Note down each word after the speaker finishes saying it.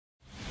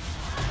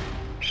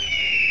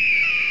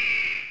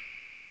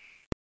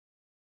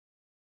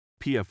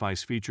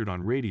PFI's featured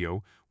on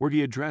radio, where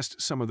he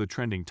addressed some of the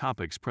trending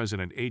topics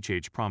President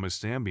HH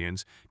promised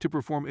Zambians to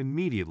perform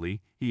immediately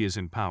he is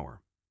in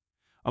power.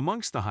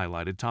 Amongst the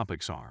highlighted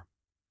topics are: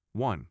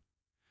 1.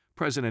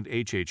 President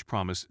HH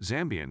promised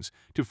Zambians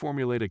to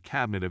formulate a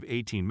cabinet of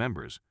 18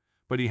 members,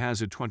 but he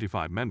has a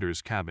 25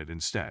 members cabinet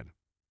instead.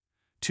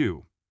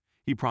 2.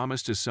 He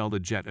promised to sell the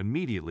jet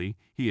immediately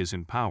he is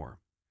in power.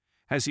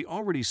 Has he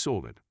already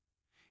sold it?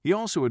 He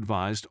also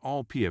advised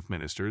all PF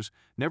ministers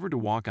never to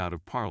walk out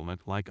of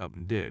Parliament like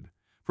Upton did,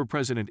 for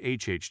President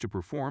HH to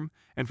perform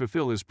and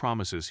fulfill his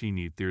promises. He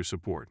needs their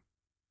support.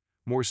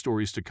 More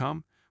stories to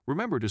come.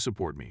 Remember to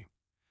support me.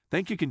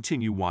 Thank you.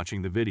 Continue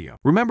watching the video.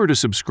 Remember to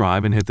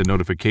subscribe and hit the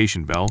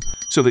notification bell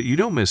so that you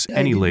don't miss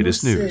any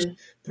latest news.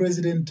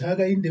 President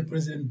Hakainde,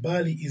 President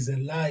Bali is a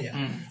liar.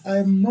 I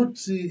am not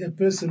a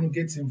person who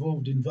gets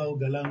involved in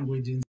vulgar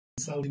language and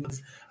insulting.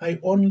 I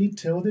only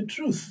tell the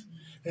truth.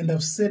 And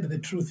I've said the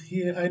truth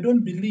here. I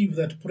don't believe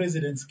that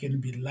presidents can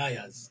be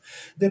liars.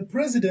 The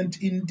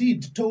president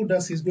indeed told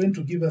us he's going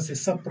to give us a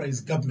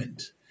surprise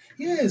government.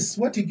 Yes,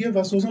 what he gave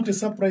us was not a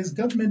surprise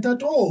government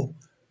at all.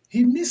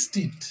 He missed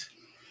it.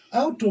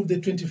 Out of the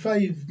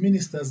 25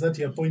 ministers that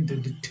he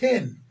appointed,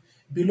 10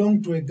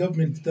 belong to a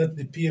government that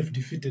the PF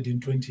defeated in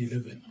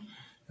 2011.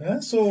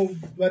 So,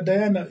 but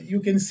Diana,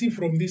 you can see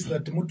from this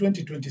that in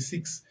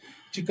 2026,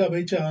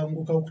 Chikaba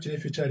ichaanguka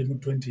kuchefechari in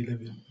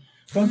 2011.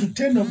 Come to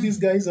 10 of these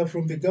guys are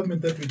from the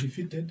government that we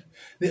defeated.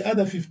 The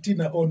other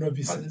 15 are all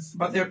novices.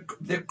 But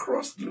they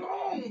crossed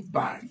long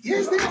back.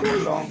 Yes, they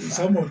crossed long back.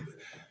 Some of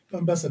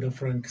Ambassador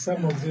Frank,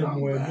 some of them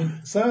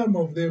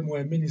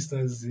were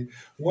ministers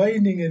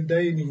whining and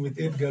dining with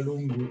Edgar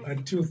Lungu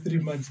until 3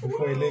 months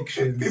before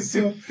elections.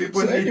 So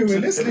anyway,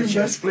 let's leave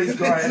that. Please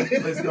go ahead.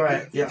 Please go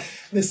ahead. Yeah.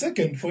 The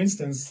second, for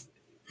instance,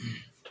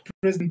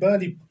 President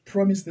Bali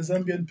promised the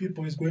Zambian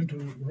people he's going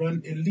to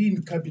run a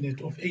lean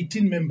cabinet of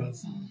 18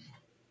 members.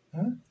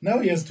 Now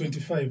he has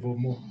 25 or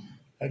more.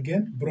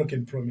 Again,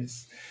 broken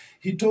promise.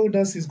 He told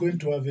us he's going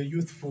to have a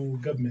youthful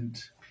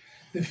government.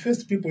 The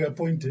first people he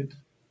appointed,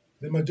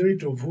 the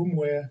majority of whom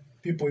were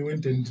people he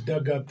went and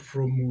dug up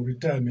from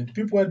retirement.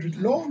 People had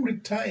long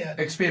retired.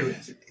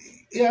 Experience.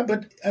 Yeah,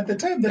 but at the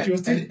time that he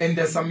was still... And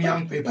there's some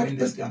young people in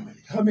this government.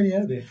 How many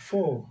are there?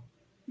 4.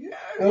 Yeah,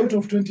 out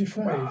of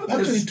 25. Well,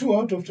 actually, 2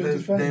 out of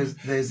 25.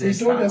 He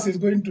told us he's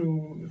going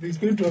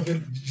to have a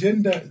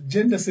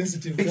gender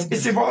sensitive government.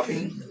 It's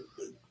evolving.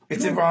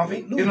 It's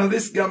evolving. No, you know,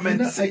 this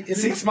government,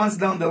 6 months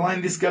down the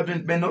line, this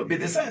government may not be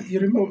the same. You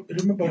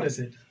remember what I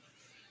said?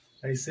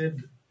 I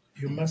said,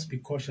 you must be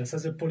cautious.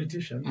 As a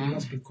politician, you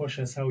must be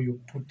cautious how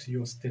you put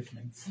your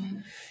statements.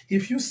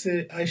 If you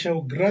say, I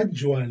shall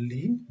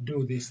gradually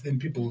do this, then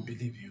people will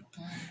believe you.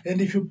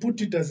 And if you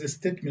put it as a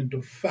statement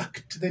of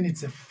fact, then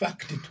it's a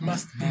fact. It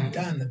must be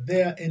done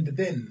there and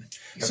then.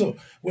 So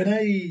when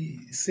I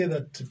say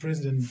that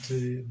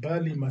President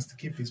Bali must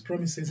keep his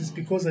promises, it's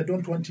because I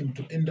don't want him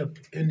to end up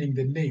ending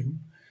the name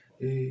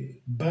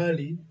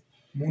Bali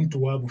Muntu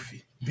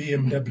Wabufi,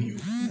 BMW.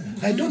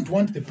 I don't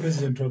want the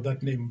president to have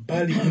that name,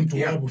 Bali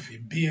Muntu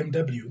Wabufi,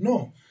 BMW.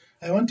 No,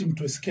 I want him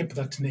to escape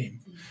that name.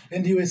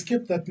 And he will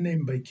escape that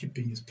name by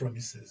keeping his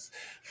promises.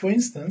 For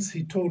instance,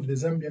 he told the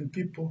Zambian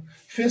people,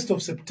 1st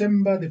of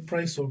September, the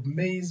price of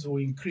maize will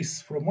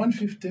increase from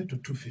 150 to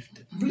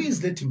 250.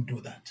 Please let him do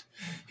that.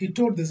 He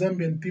told the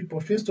Zambian people,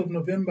 1st of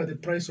November, the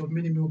price of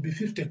minimum will be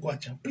 50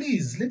 kwacha.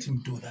 Please let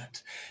him do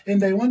that.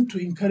 And I want to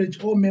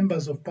encourage all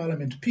members of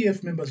parliament,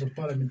 PF members of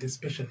parliament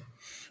especially,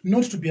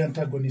 not to be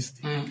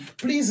antagonistic.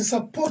 Please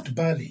support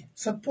Bali,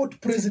 support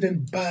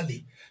President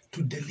Bali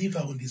to deliver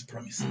on these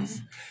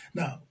promises.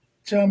 Now,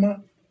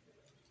 Chama,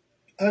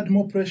 add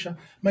more pressure.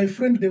 My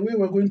friend, the way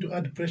we're going to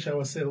add pressure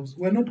ourselves,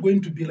 we're not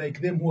going to be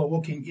like them who are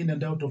walking in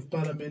and out of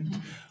parliament,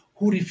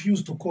 who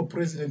refused to call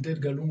President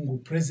Edgar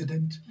Lungu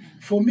president.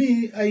 For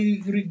me,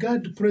 I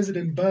regard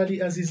President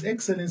Bali as His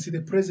Excellency,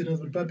 the President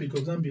of the Republic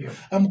of Zambia.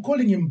 I'm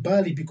calling him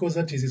Bali because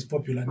that is his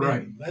popular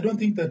name. I don't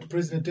think that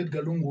President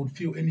Edgar Lungu would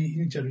feel any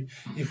injury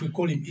if we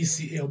call him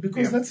ECL,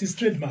 because that's his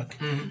trademark.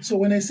 So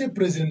when I say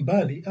President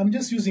Bali, I'm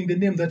just using the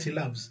name that he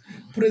loves.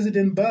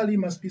 President Bali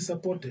must be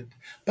supported.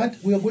 But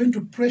we are going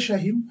to pressure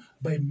him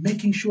by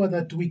making sure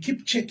that we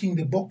keep checking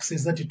the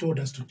boxes that he told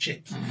us to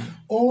check.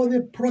 All the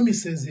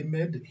promises he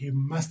made, he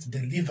must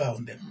deliver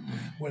on them.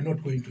 We're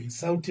not going to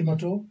insult him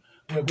at all.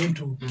 We're going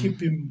to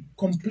keep him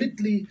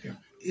completely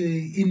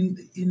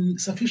in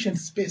sufficient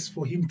space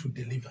for him to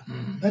deliver.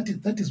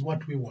 That is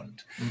what we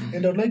want.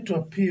 And I'd like to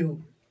appeal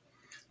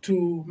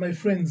to my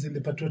friends in the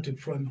Patriotic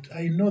Front.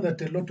 I know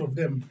that a lot of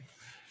them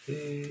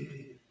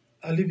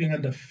are living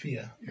under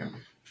fear.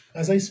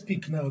 As I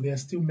speak now, there are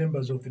still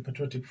members of the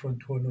Patriotic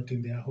Front who are not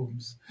in their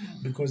homes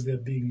because they're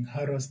being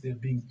harassed, they're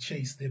being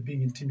chased, they're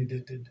being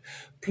intimidated.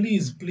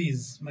 Please,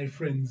 please, my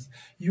friends,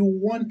 you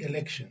won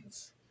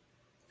elections.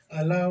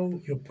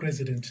 Allow your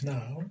president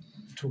now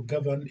to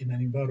govern in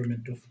an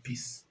environment of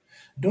peace.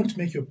 Don't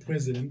make your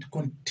president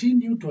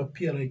continue to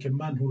appear like a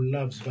man who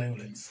loves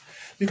violence.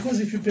 Because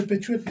if you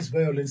perpetuate this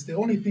violence, the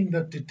only thing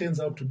that it turns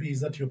out to be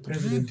is that your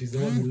president is the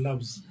one who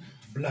loves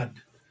blood.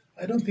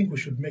 I don't think we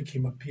should make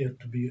him appear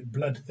to be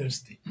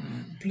bloodthirsty.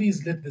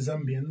 Please let the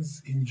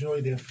Zambians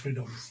enjoy their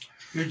freedoms.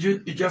 You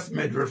just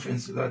made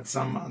reference to that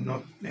some are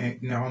not in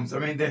their homes. I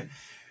mean,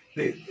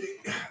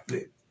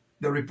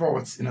 the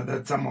reports,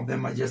 that some of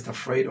them are just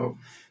afraid of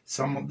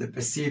some of the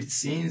perceived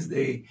sins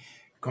they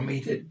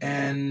committed.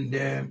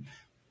 And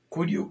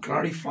could you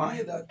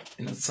clarify that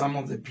some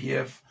of the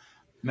PF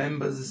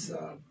members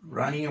are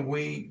running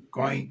away,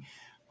 going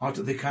out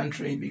of the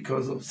country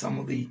because of some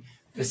of the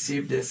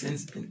perceived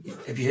sins?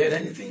 Have you heard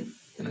anything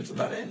to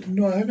that end?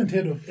 No, I haven't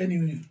heard of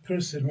any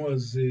person who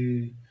has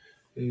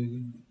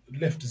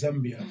left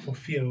Zambia for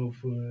fear of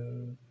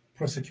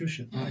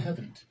prosecution. I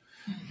haven't.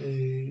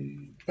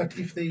 But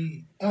if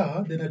they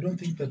are, then I don't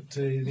think that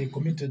they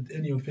committed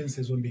any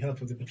offences on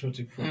behalf of the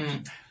Patriotic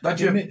Front.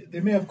 They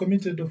may have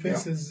committed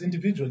offences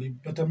individually,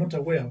 but I'm not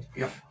aware of.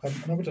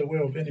 I'm not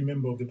aware of any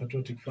member of the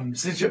Patriotic Front.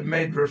 Since you've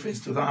made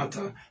reference to that,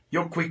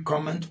 your quick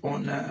comment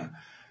on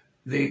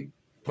the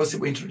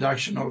possible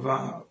introduction of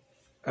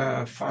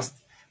fast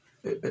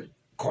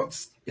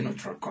courts,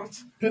 truck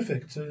courts.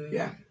 Perfect.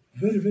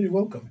 Very, very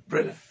welcome.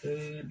 Brilliant.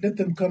 Let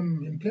them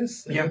come in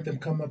place and let them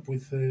come up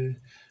with the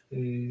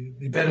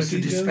better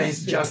to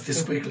dispense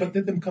justice quickly. But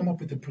let them come up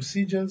with the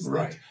procedures,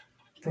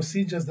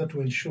 procedures that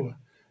will ensure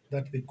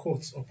that the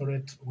courts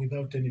operate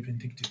without any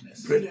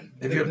vindictiveness. Brilliant.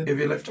 Have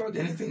you left out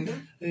anything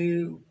there?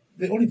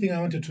 The only thing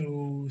I wanted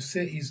to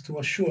say is to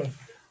assure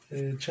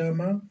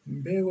Chama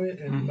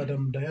Mbewe and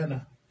Madam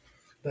Diana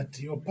that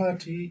your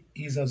party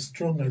is as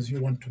strong as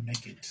you want to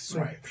make it.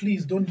 So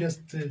please don't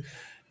just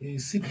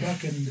sit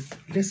back and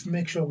let's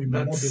make sure we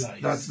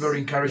mobilize. That's very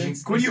encouraging.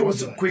 Could you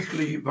also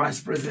quickly,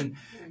 Vice President,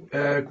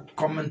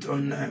 comment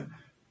on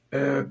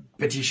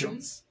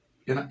petitions,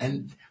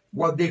 and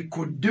what they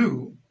could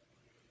do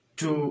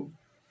to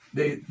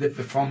the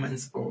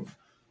performance of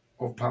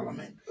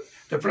Parliament?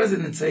 The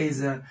President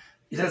says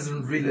he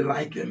doesn't really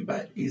like them,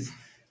 but he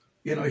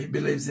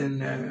believes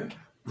in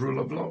rule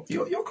of law.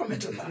 Your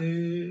comment on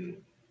that?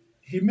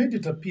 He made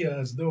it appear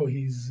as though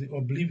he's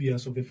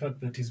oblivious of the fact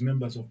that his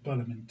members of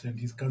Parliament and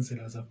his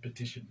councillors have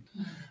petitioned.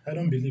 I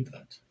don't believe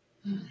that.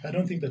 I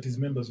don't think that his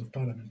members of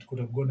Parliament could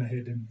have gone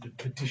ahead and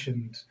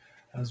petitioned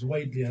as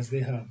widely as they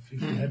have if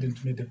they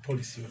hadn't made a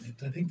policy on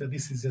it. I think that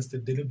this is just a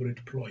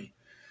deliberate ploy.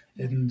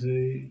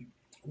 And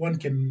one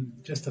can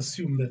just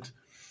assume that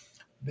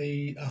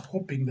they are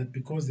hoping that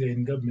because they're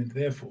in government,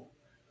 therefore,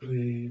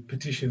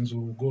 petitions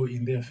will go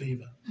in their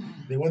favor.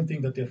 The one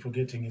thing that they're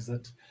forgetting is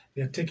that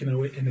they are taking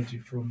away energy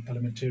from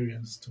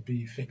parliamentarians to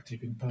be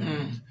effective in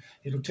Parliament.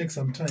 It will take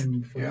some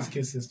time for these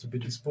cases to be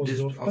disposed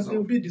of, but they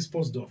will be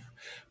disposed of.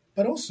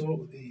 But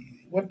also,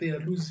 what they are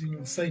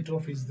losing sight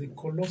of is the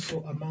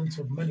colossal amounts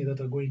of money that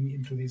are going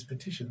into these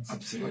petitions.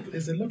 Absolutely.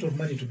 There's a lot of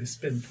money to be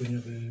spent when you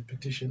have a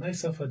petition. I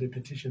suffered a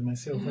petition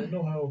myself. I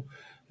know how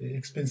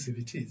expensive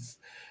it is.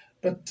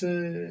 But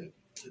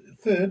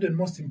third and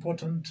most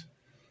important,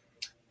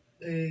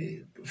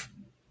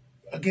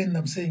 again,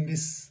 I'm saying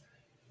this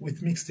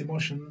with mixed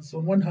emotions.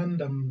 On one hand,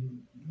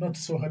 I'm not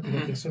so happy that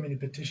there are so many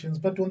petitions,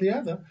 but on the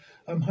other,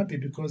 I'm happy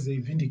because they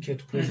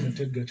vindicate President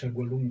Edgar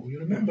Chagwa Lungu. You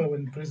remember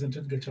when President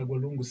Edgar Chagwa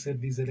Lungu said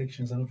these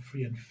elections are not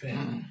free and fair?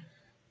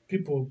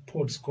 People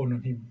poured scorn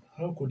on him.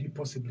 How could he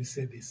possibly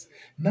say this?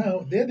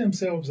 Now, they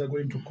themselves are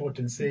going to court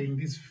and saying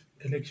these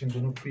elections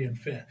were not free and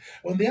fair.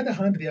 On the other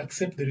hand, they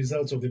accept the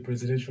results of the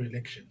presidential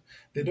election.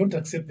 They don't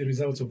accept the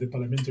results of the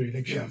parliamentary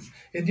elections.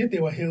 And yet they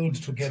were held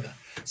together.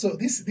 So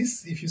this,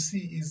 if you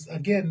see, is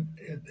again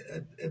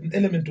an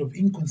element of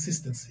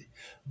inconsistency.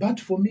 But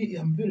for me,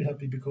 I'm very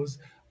happy because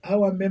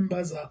our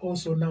members are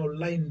also now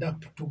lined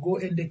up to go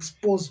and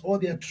expose all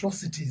the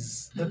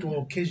atrocities that were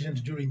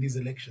occasioned during these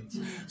elections.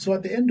 So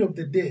at the end of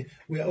the day,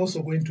 we are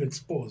also going to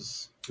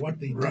expose what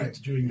they did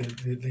during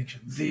the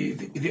elections.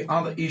 The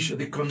other issue,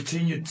 the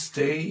continued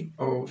stay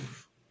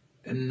of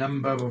a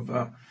number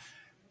of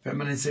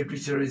permanent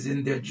secretaries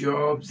in their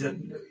jobs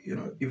and,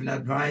 even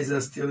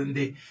advisors still in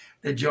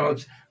the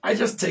jobs. I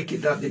just take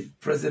it that the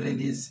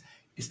president is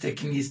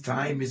taking his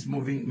time, is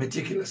moving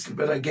meticulously.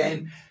 But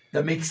again,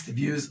 the mixed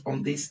views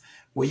on this.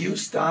 Where you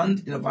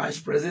stand,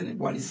 Vice President,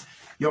 what is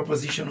your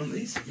position on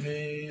this?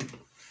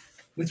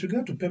 With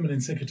regard to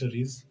permanent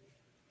secretaries,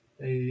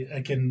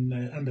 I can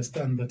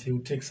understand that he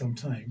will take some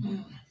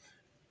time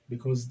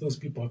because those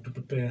people have to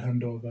prepare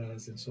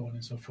handovers and so on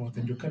and so forth,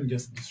 and you can't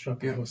just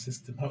disrupt the whole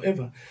system.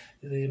 However,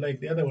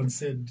 like the other one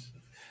said,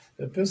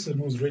 a person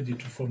who's ready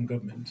to form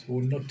government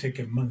will not take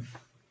a month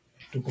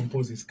to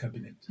compose his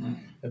cabinet.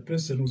 A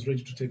person who's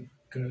ready to take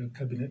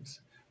cabinet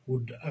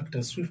would act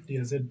as swiftly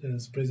as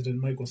President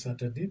Michael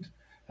Sata did,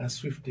 as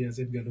swiftly as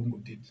Edgar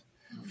Lungu did.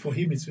 For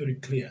him, it's very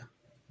clear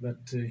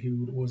that he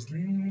was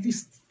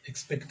least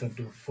expectant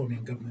of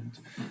forming government.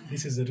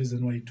 This is the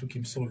reason why it took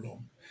him so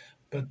long.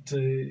 But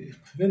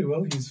very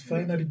well, he's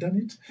finally done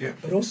it.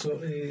 But also,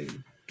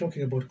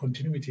 talking about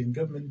continuity in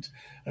government,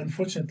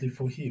 unfortunately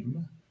for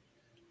him,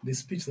 the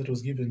speech that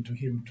was given to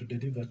him to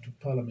deliver to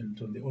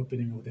Parliament on the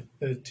opening of the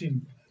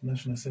 13th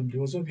National Assembly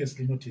was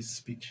obviously not his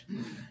speech.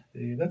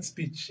 That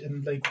speech,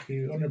 and like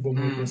Honorable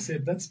Mwega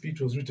said, that speech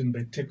was written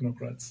by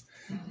technocrats.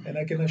 And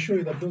I can assure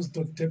you that those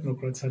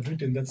technocrats had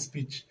written that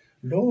speech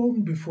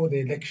long before the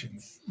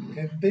elections.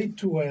 And they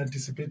too were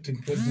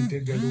anticipating President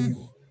Edgar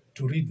Lungu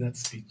to read that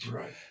speech.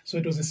 Right. So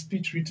it was a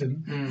speech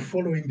written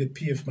following the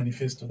PF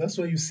manifesto. That's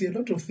why you see a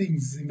lot of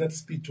things in that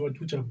speech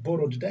which are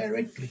borrowed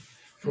directly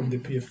from the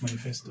PF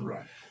manifesto.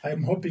 Right.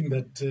 I'm hoping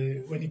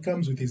that when he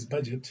comes with his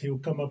budget, he will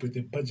come up with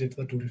a budget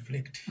that will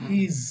reflect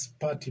his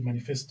party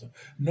manifesto,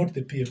 not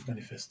the PF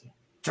manifesto.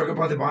 Talk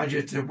about the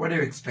budget. What are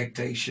your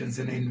expectations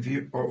and in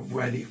view of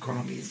where the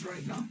economy is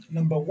right now?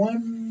 Number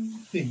one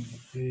thing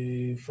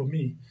for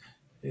me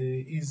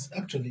is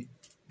actually,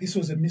 this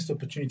was a missed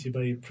opportunity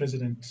by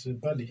President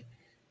Bali.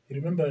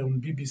 Remember on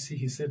BBC,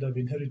 he said, I've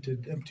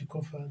inherited empty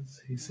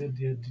coffers. He said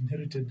he had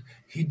inherited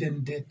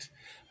hidden debt.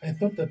 I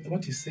thought that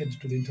what he said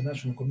to the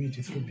international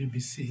community through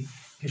BBC,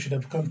 he should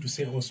have come to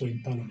say also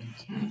in Parliament.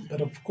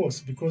 But of course,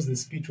 because the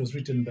speech was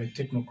written by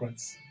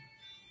technocrats,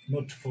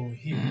 not for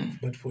him,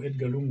 but for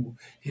Edgar Lungu,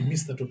 he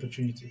missed that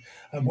opportunity.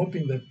 I'm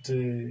hoping that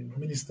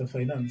Minister of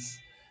Finance,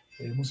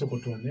 Muso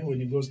Kotwane, when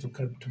he goes to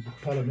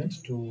Parliament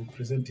to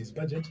present his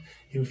budget,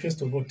 he will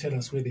first of all tell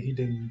us where the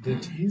hidden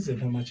debt is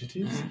and how much it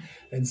is,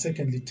 and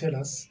secondly tell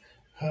us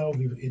how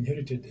he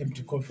inherited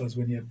empty coffers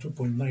when he had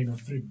 $2.9 or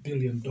 $3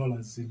 billion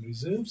in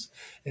reserves,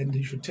 and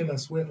he should tell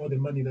us where all the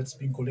money that's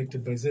being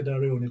collected by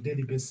ZRA on a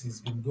daily basis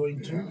has been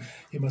going to.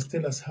 He must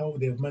tell us how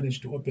they have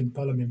managed to open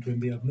Parliament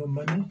when they have no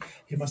money.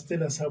 He must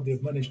tell us how they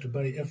have managed to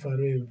buy,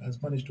 FRA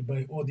has managed to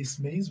buy all this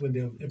maize when they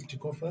have empty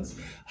coffers,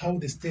 how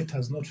the state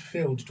has not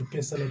failed to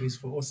pay salaries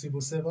for all civil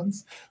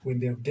servants when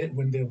they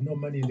have no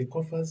money in the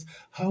coffers,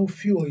 how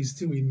fuel is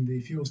still in the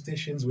fuel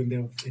stations when they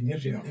have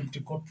inherited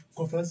empty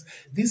coffers.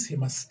 This he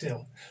must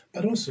tell.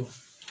 But also,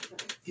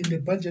 in the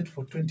budget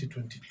for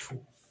 2022,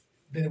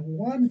 the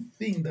one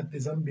thing that the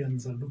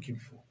Zambians are looking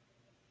for,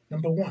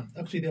 number one,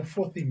 actually there are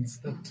four things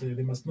that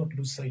they must not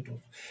lose sight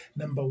of.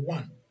 Number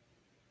one,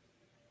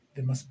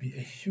 there must be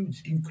a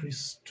huge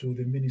increase to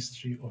the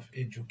Ministry of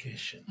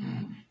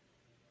Education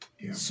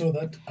so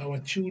that our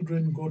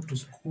children go to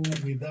school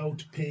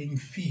without paying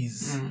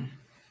fees.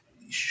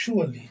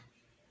 Surely,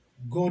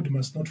 God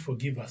must not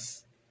forgive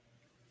us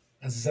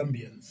as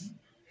Zambians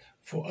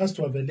for us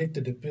to have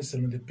elected a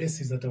person on the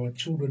basis that our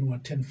children will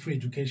attend free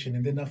education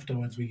and then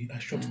afterwards we are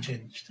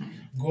shortchanged.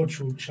 God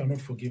shall not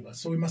forgive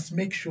us. So we must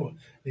make sure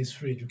there's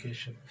free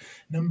education.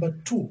 Number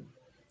two,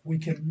 we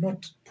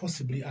cannot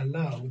possibly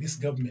allow this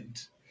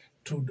government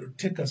to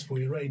take us for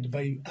a ride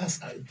by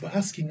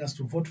asking us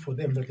to vote for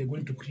them that they're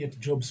going to create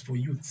jobs for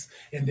youths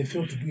and they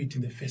fail to do it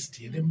in the first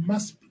year. They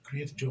must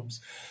create jobs.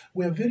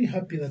 We are very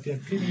happy that they are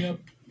cleaning up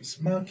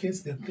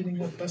markets, they are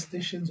cleaning up bus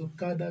stations of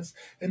cadres,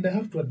 and I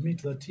have to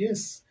admit that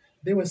yes,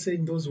 they were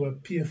saying those were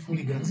PF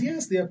hooligans.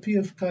 Yes, they are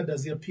PF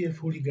cadres, they are PF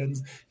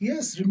hooligans.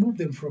 Yes, remove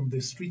them from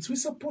the streets. We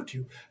support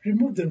you.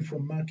 Remove them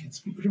from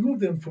markets. Remove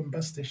them from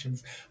bus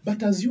stations.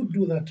 But as you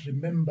do that,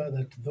 remember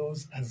that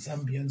those are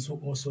Zambians who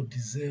also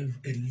deserve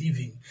a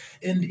living.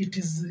 And it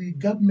is the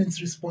government's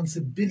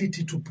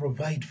responsibility to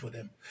provide for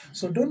them.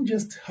 So don't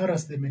just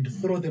harass them and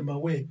throw them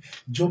away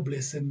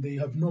jobless and they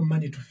have no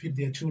money to feed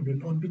their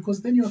children on,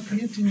 because then you are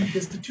creating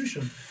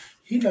destitution.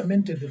 He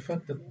lamented the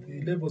fact that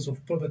the levels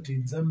of poverty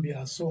in Zambia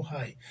are so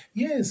high.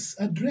 Yes,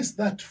 address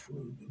that,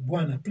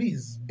 Bwana,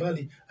 please,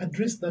 Bali,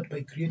 address that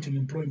by creating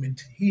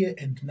employment here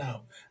and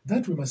now.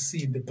 That we must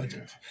see in the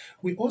budget.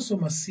 We also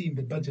must see in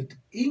the budget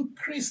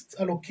increased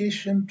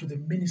allocation to the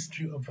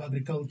Ministry of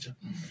Agriculture.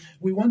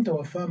 We want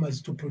our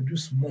farmers to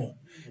produce more.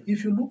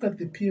 If you look at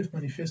the PF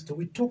manifesto,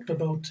 we talked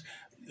about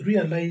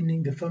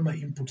realigning the farmer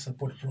input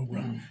support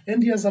program.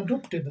 And he has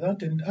adopted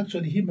that, and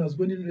actually he has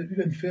gone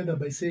even further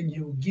by saying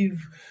he will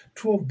give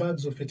 12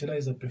 bags of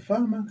fertilizer per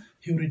farmer.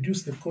 He will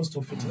reduce the cost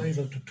of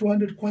fertilizer to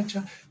 200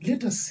 kwacha.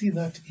 Let us see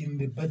that in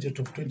the budget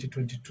of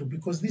 2022,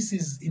 because this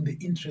is in the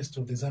interest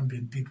of the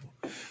Zambian people.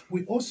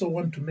 We also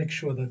want to make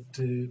sure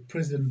that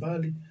President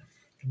Bali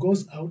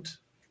goes out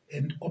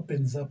and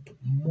opens up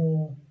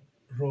more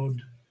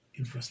road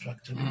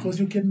infrastructure, because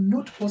you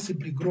cannot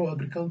possibly grow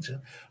agriculture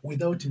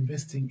without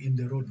investing in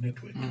the road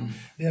network.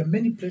 There are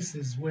many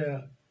places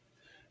where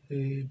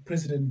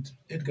President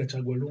Edgar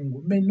Chagwa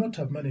Lungu may not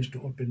have managed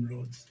to open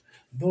roads.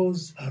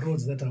 Those are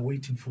roads that are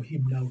waiting for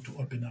him now to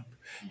open up.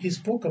 He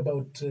spoke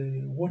about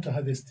water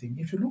harvesting.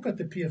 If you look at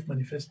the PF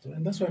manifesto,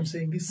 and that's why I'm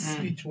saying this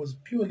speech was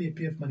purely a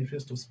PF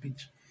manifesto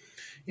speech.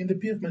 In the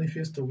PF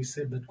manifesto, we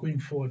said that going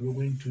forward, we're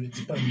going to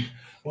expand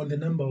on the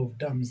number of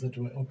dams that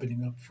we're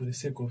opening up for the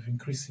sake of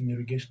increasing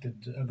irrigated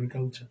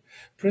agriculture.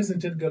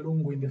 President Edgar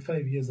Lungu, in the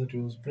 5 years that he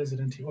was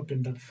president, he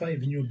opened up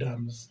 5 new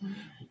dams,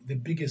 the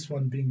biggest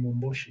one being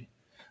Momboshi.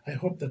 I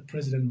hope that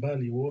President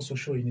Bali will also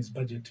show in his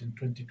budget, in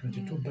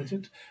 2022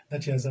 budget,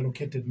 that he has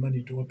allocated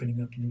money to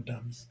opening up new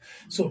dams.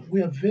 So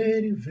we are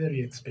very,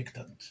 very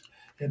expectant.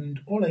 And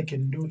all I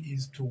can do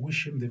is to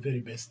wish him the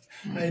very best.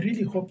 I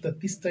really hope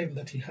that this time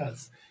that he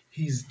has,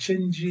 he's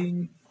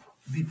changing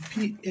the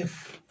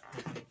PF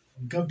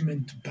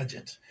government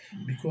budget,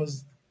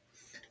 because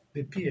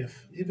the PF,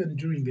 even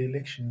during the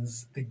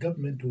elections, the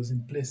government was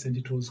in place and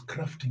it was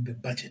crafting the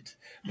budget,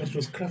 but it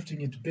was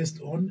crafting it based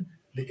on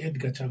the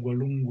Edgar Chagwa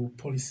Lungu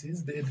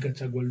policies, the Edgar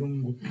Chagwa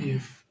Lungu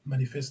PF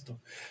manifesto.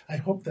 I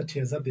hope that he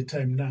has had the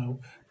time now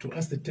to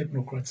ask the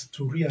technocrats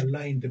to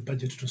realign the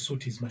budget to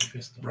suit his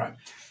manifesto. Right.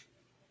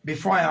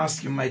 Before I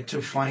ask you my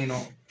two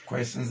final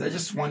questions, I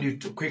just want you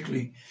to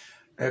quickly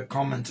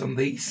comment on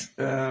these.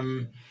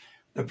 The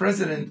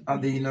president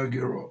at the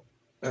inaugural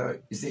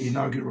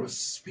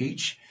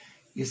speech,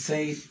 he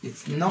said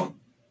it's not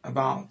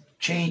about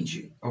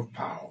changing of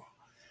power,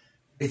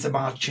 it's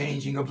about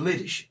changing of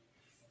leadership,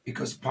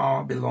 because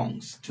power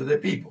belongs to the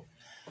people.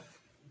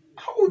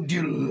 How would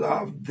you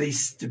love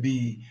this to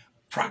be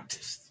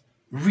practiced,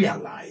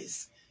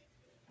 realized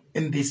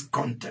in this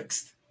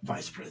context,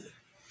 Vice President?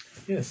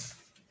 Yes.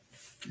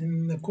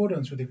 In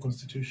accordance with the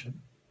Constitution,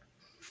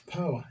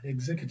 power,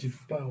 executive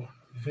power,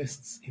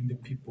 vests in the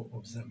people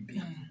of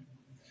Zambia.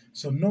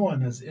 So no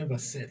one has ever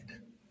said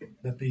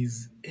that there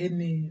is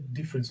any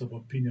difference of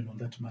opinion on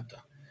that matter.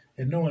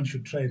 And no one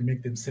should try and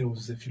make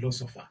themselves a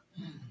philosopher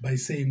by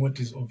saying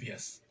what is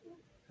obvious.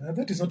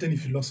 That is not any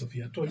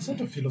philosophy at all. It's not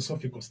a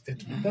philosophical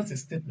statement. That's a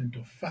statement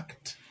of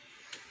fact.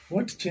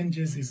 What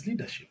changes is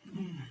leadership.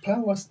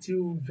 Power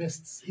still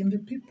vests in the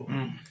people.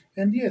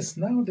 And yes,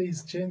 now there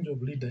is change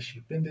of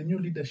leadership, and the new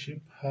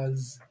leadership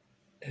has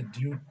a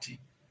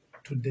duty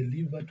to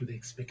deliver to the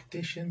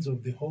expectations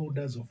of the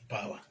holders of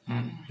power,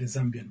 the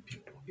Zambian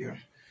people. Yeah.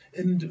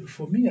 And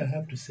for me, I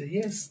have to say,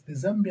 yes, the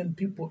Zambian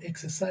people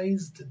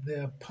exercised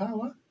their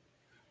power,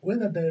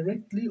 whether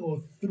directly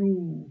or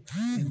through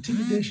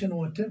intimidation or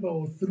whatever,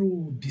 or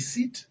through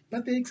deceit,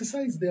 but they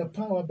exercised their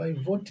power by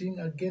voting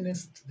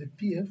against the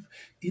PF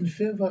in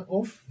favor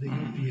of the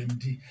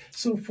UPND.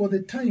 So for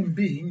the time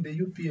being, the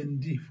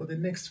UPND, for the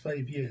next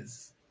 5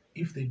 years,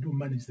 if they do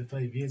manage the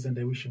 5 years, and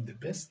I wish them the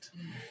best,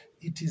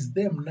 it is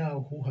them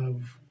now who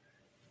have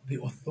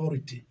the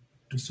authority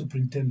to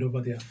superintend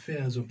over the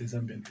affairs of the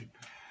Zambian people.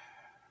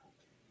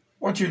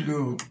 What you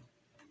do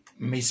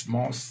miss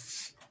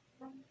most,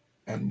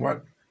 and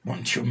what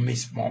won't you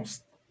miss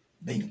most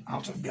being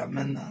out of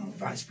government now,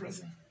 Vice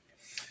President?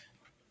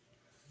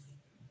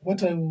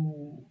 What I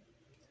will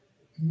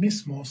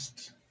miss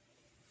most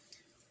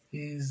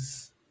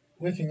is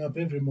waking up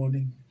every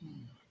morning,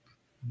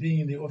 being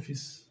in the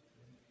office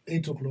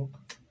 8 o'clock,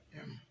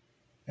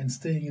 and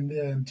staying in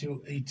there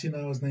until 18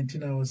 hours,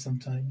 19 hours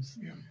sometimes,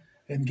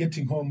 and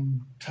getting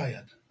home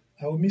tired.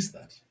 I will miss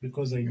that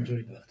because I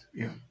enjoyed that.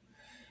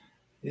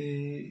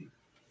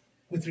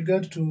 With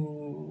regard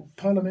to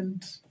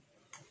Parliament,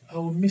 I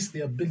will miss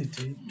the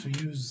ability to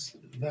use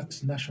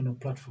that national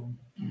platform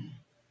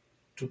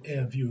to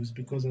air views,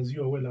 because as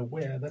you are well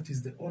aware, that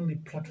is the only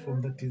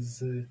platform that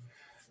is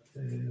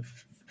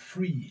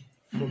free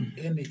from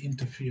any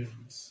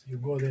interference. You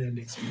go there and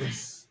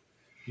express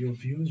your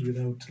views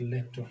without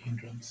let or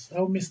hindrance.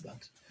 I'll miss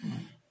that.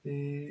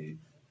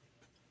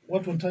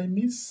 What won't I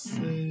miss?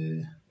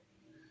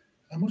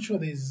 I'm not sure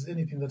there's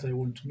anything that I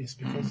won't miss,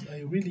 because I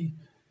really,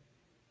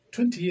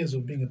 20 years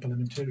of being a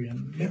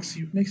parliamentarian makes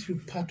you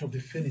part of the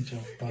furniture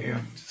of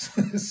Parliament.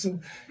 So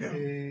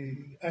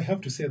I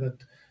have to say that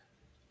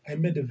I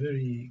made a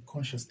very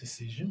conscious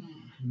decision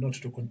not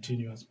to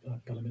continue as a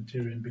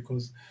parliamentarian,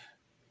 because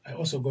I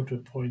also got to a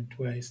point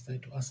where I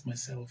started to ask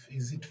myself,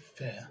 is it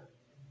fair?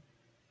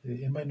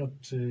 Am I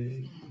not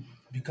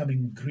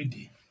becoming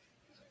greedy?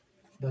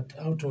 That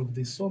out of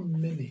the so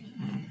many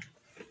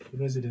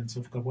residents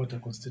of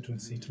Kabwata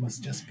constituency, it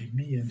must just be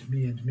me and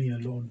me and me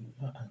alone.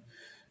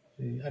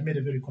 I made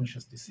a very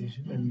conscious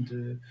decision,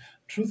 and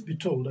truth be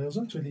told, I was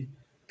actually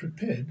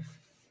prepared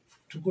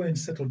to go and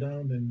settle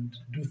down and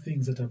do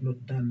things that I've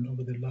not done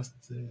over the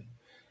last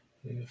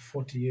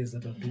 40 years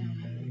that I've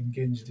been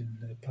engaged in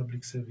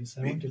public service.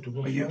 I wanted to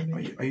go.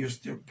 Are you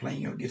still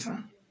playing your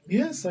guitar?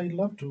 Yes, I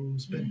love to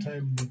spend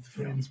time with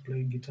friends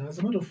playing guitar. As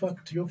a matter of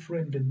fact, your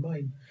friend and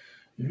mine,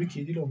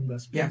 Ricky Dilonga,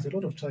 spends a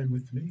lot of time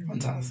with me.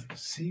 Fantastic.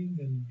 Sing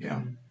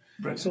and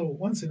so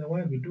once in a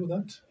while we do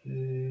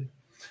that.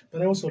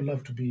 But I also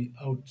love to be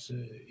out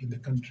in the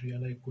country. I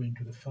like going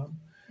to the farm,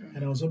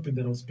 and I was hoping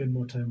that I'll spend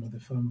more time on the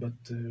farm. But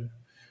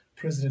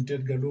President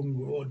Edgar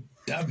Lungu, oh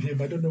damn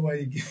him! I don't know why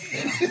he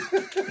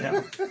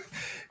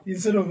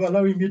instead of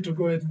allowing me to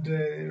go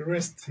and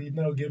rest, he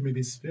now gave me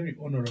this very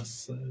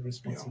onerous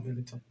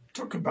responsibility.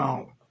 Talk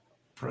about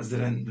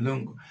President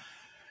Lungu.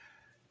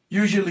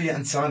 Usually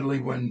and sadly,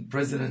 when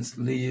presidents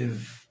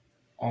leave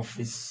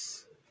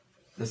office,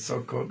 the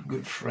so-called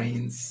good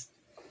friends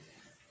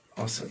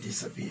also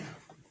disappear.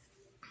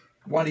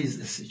 What is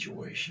the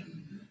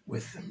situation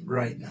with them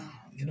right now?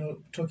 You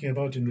know, talking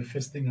about him, the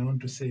first thing I want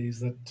to say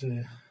is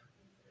that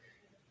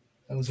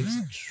I was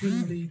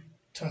extremely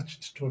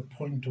touched to a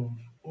point of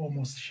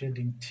almost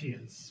shedding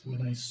tears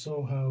when I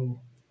saw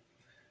how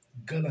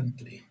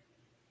gallantly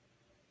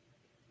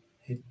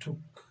he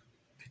took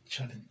the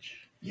challenge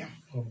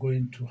of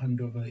going to hand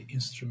over the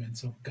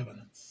instruments of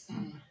governance.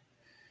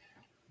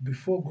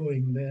 Before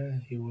going there,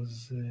 he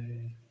was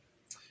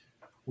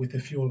with a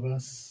few of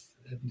us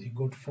and he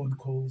got phone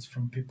calls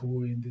from people who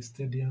were in the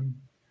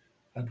stadium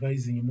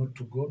advising him not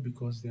to go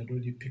because they had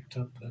already picked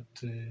up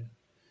that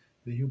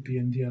the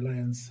UPND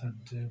alliance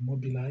had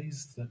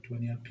mobilized, that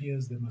when he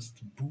appears they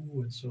must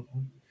boo and so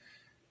on.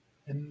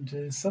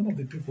 And some of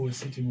the people who were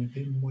sitting with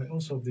him were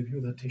also of the view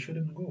that he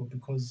shouldn't go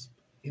because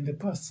in the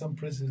past some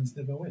presidents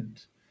never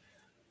went.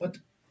 But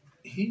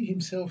he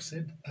himself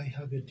said, I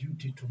have a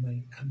duty to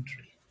my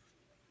country.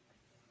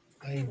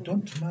 I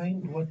don't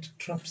mind what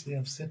traps they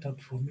have set up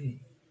for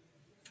me.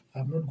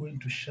 I'm not going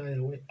to shy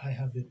away. I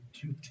have a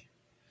duty.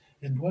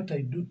 And what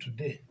I do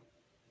today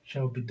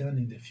shall be done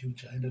in the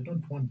future. And I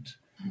don't want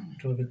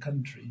to have a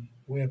country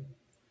where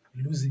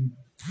losing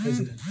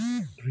presidents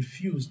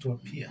refuse to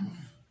appear.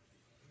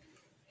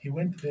 He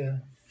went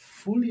there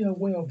fully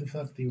aware of the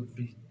fact he would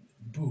be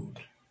booed.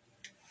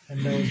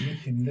 And I was with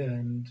him there,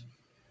 and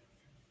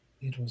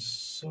it was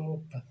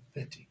so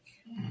pathetic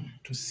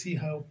to see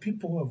how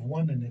people who have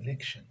won an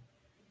election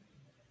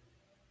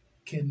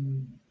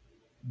can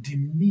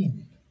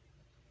demean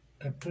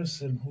a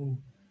person who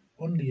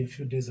only a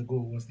few days ago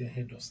was their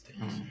head of state.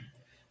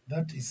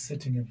 That is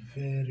setting a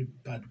very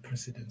bad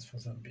precedent for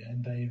Zambia,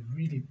 and I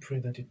really pray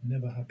that it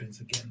never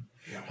happens again.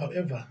 Yeah.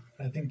 However,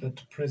 I think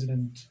that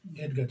President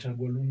Edgar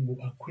Chagwa Lungu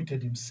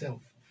acquitted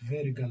himself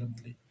very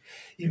gallantly.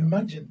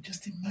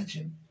 Just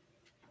imagine,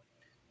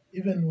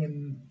 even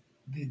when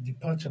the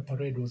departure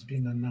parade was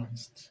being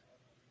announced,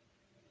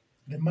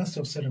 the master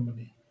of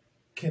ceremony,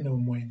 Kene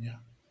Mwenya,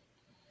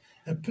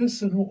 a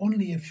person who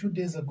only a few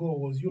days ago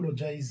was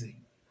eulogizing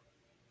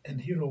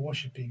and hero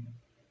worshipping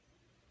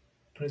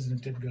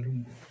President Edgar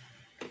Lungu,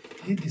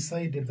 he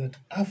decided that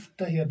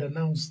after he had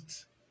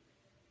announced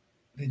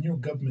the new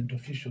government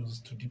officials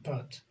to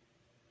depart,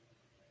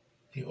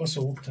 he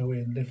also walked away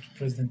and left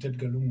President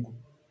Edgar Lungu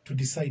to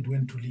decide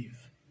when to leave.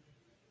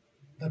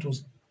 That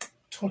was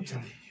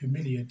totally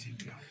humiliating.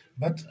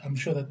 But I'm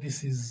sure that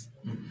this is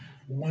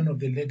one of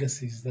the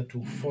legacies that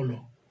will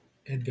follow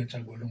Edgar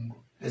Chagwa Lungu.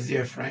 Does he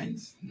have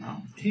friends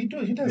now? He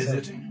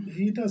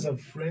does have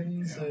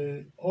friends. Yeah.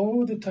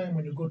 All the time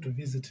when you go to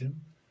visit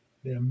him,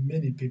 there are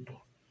many people.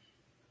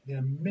 There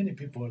are many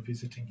people who are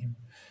visiting him.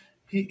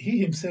 He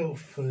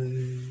himself,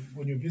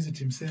 when you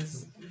visit him,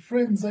 says,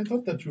 friends, I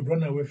thought that you'd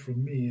run away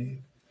from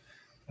me.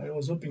 I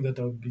was hoping that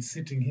I would be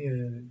sitting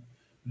here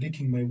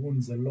licking my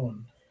wounds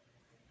alone.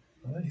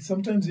 He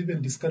sometimes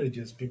even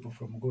discourages people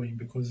from going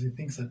because he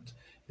thinks that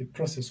the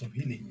process of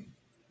healing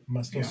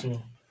must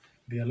also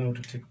be allowed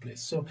to take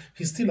place. So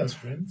he still has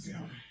friends,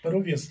 but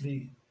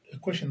obviously a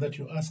question that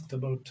you asked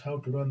about how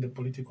to run the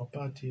political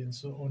party and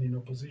so on in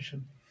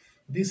opposition,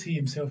 this he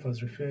himself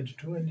has referred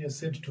to, and he has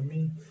said to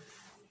me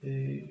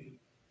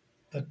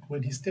that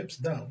when he steps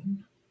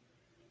down,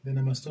 then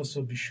I must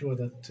also be sure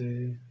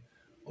that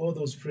all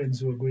those friends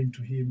who are going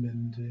to him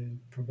and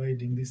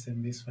providing this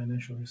and this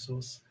financial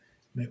resource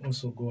may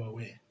also go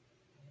away.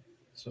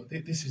 So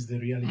this is the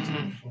reality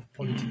of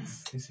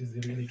politics. This is the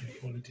reality of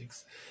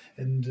politics.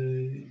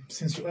 And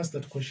since you asked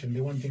that question,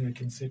 the one thing I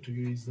can say to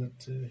you is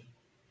that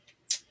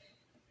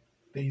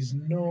there is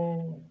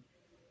no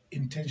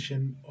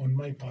intention on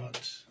my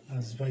part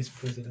as Vice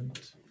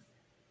President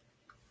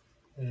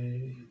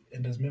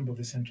and as member of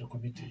the Central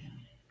Committee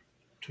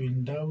to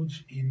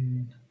indulge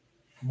in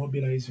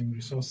mobilizing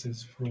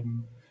resources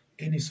from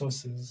any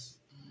sources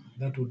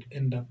that would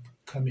end up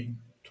coming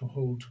to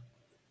hold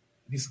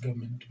this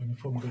government, when the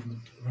former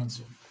government,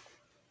 ransom.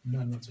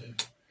 None whatsoever.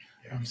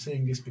 I'm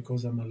saying this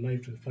because I'm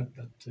alive to the fact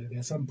that there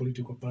are some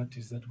political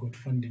parties that got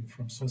funding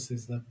from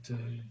sources that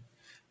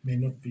may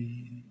not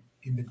be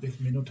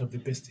may not have the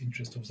best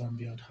interest of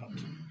Zambia at heart.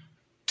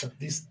 But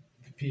the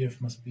PF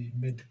must be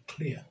made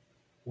clear.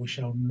 We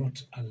shall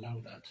not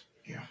allow that.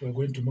 We're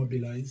going to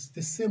mobilize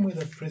the same way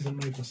that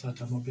President Michael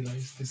Sata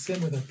mobilized, the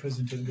same way that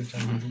President Edgar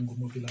Chagwa Lungu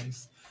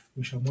mobilized.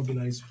 We shall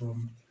mobilize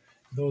from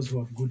those who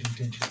have good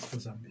intentions for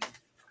Zambia.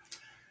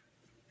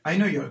 I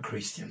know you're a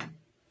Christian.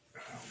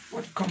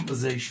 What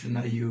conversation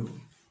are you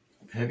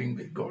having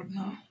with God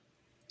now?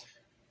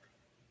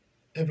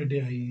 Every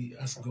day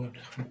I ask God,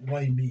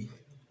 why me?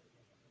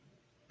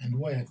 And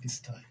why at this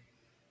time?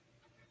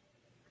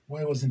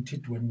 Why wasn't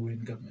it when we were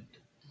in government?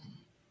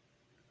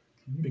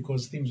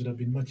 Because things would have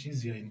been much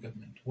easier in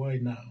government. Why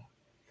now?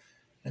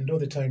 And all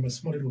the time, a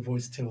small little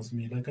voice tells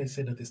me, like I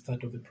said at the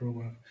start of the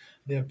program,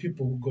 there are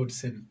people who God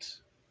sent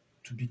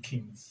to be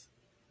kings.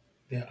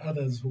 There are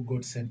others who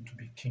God sent to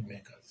be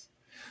kingmakers.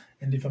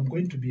 And if I'm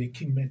going to be a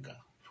kingmaker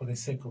for the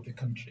sake of the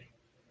country,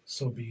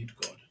 so be it,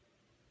 God.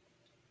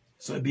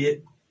 So be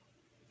it.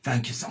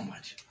 Thank you so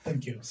much.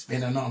 Thank you. It's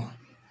been an honor.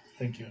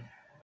 Thank you.